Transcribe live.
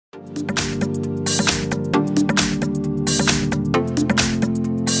Welcome,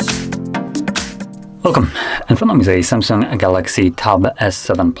 in front of me is a Samsung Galaxy Tab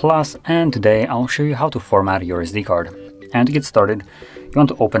S7 Plus, and today I'll show you how to format your SD card. And to get started, you want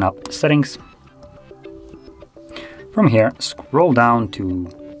to open up Settings. From here, scroll down to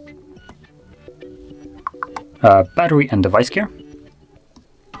Battery and Device Care.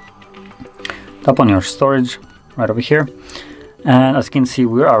 Tap on your storage right over here. And as you can see,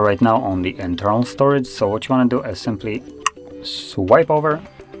 we are right now on the internal storage. So what you want to do is simply swipe over.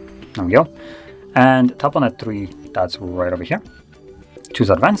 There we go. And tap on the three dots right over here. Choose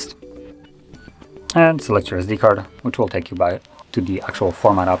Advanced. And select your SD card, which will take you to the actual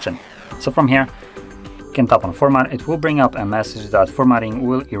format option. So from here, you can tap on Format. It will bring up a message that formatting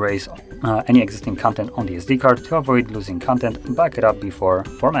will erase any existing content on the SD card. To avoid losing content, back it up before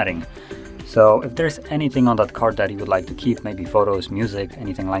formatting. So if there's anything on that card that you would like to keep, maybe photos, music,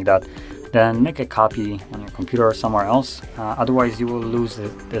 anything like that, then make a copy on your computer or somewhere else. Otherwise, you will lose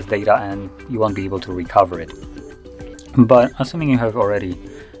this data and you won't be able to recover it. But assuming you have already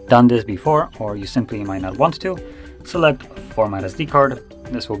done this before, or you simply might not want to, select Format SD card.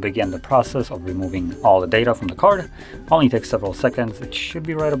 This will begin the process of removing all the data from the card. Only takes several seconds. It should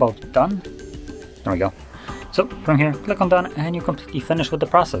be right about done. There we go. So from here, click on Done and you're completely finished with the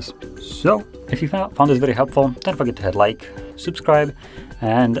process. So if you found this video helpful, don't forget to hit like, subscribe,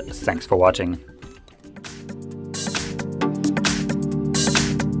 and thanks for watching.